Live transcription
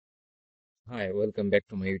Hi, welcome back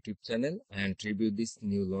to my YouTube channel and review this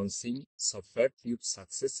new launching software Tube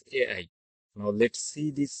Success AI. Now let's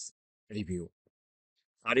see this review.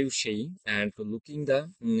 Are you shy and looking the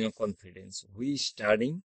confidence? We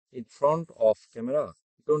standing in front of camera.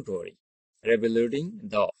 Don't worry. Revealing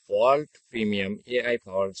the world premium AI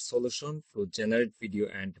powered solution to generate video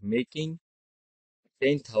and making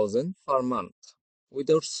 10,000 per month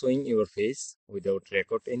without showing your face, without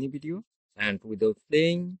record any video, and without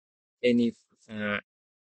playing any uh,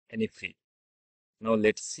 any fee. Now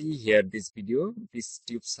let's see here this video, this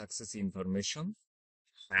tube success information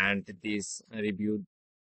and this review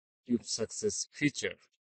tube success feature.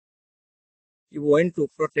 You want to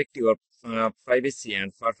protect your privacy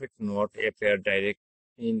and perfect not appear direct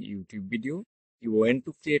in YouTube video. You want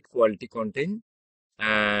to create quality content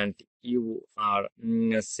and you are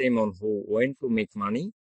someone who want to make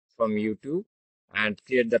money from YouTube and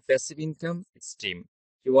create the passive income stream.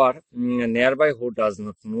 You are nearby who does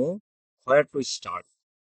not know where to start.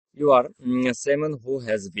 You are someone who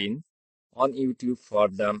has been on YouTube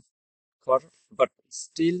but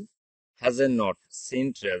still has not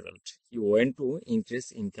seen result. You want to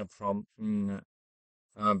increase income from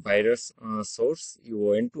virus source. You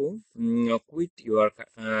want to quit your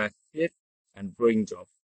create and growing job.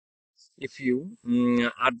 If you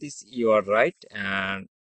are this, you are right and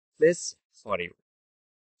place for you.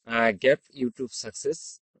 Get YouTube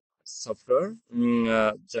success software.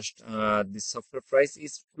 The software price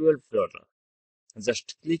is $12.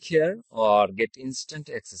 Just click here or get instant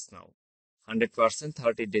access now. 100%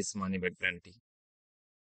 30 days money back guarantee.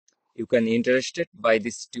 You can interested by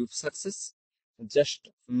this tube success. Just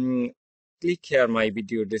click here my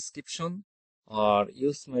video description or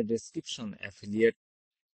use my description affiliate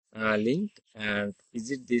link and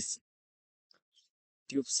visit this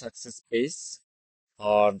tube success page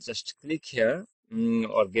or just click here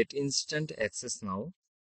or get instant access now.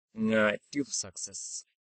 Tube success.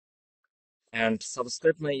 And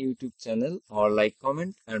subscribe my YouTube channel or like,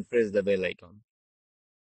 comment and press the bell icon.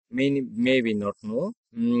 Maybe not know,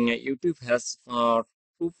 YouTube has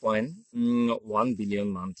 2.1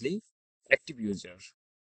 billion monthly active users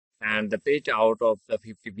and the paid out of the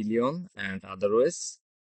 50 billion and otherwise.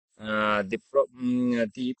 The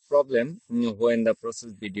problem when the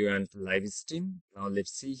process video and live stream. Now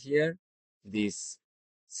let's see here this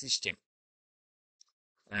system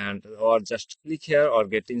and or just click here or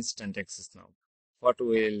get instant access now. What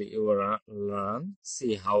will you learn?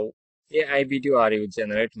 See how AI video are you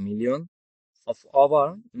generate million of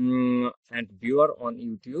hour and viewer on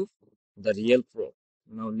YouTube, the real pro.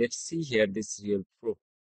 Now let's see here this real pro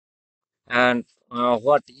and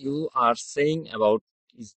what you are saying about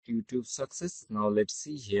is YouTube success. Now let's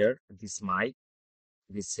see here this mic,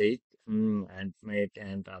 this set and mate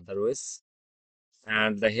and otherwise.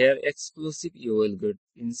 And the here exclusive you will get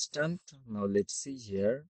instant. Now let's see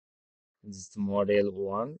here this is model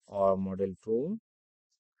 1 or model 2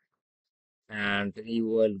 and you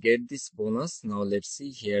will get this bonus. Now let's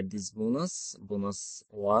see here this bonus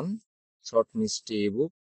 1 short mystery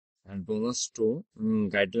ebook and bonus 2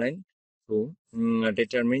 guideline to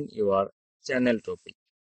determine your channel topic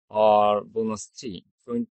or bonus 3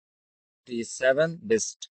 27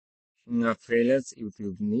 best freelance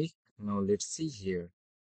YouTube niche. Now let's see here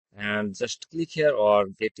and just click here or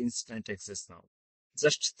get instant access now.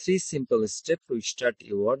 Just 3 simple steps to start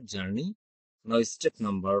your journey. Now step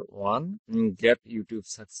number 1, get YouTube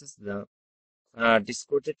success, the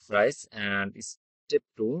discounted price, and step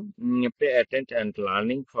 2, pay attention and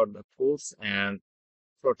learning for the course and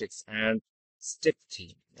products, and step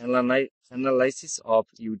 3, analysis of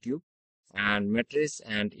YouTube and metrics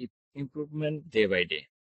and improvement day by day.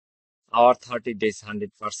 Our 30 days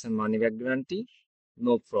 100% money back guarantee,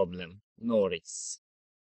 no problem, no risks.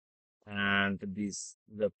 And this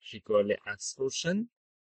the frequently asked question.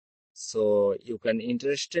 So you can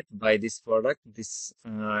interested by this product, this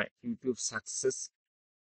YouTube success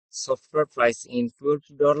software price in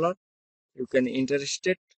 $12. You can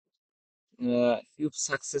interested YouTube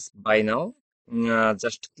success by now.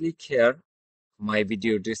 Just click here my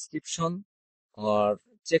video description or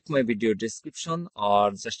check my video description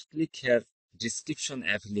or just click here description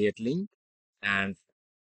affiliate link and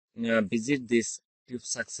visit this YouTube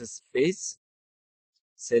success page,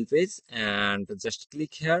 sale page, and just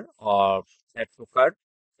click here or add to cart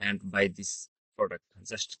and buy this product.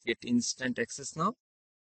 Just get instant access now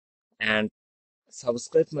and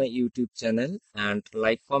subscribe my YouTube channel and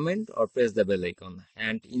like, comment or press the bell icon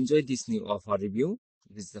and enjoy this new offer review.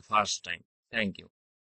 This is the first time. Thank you.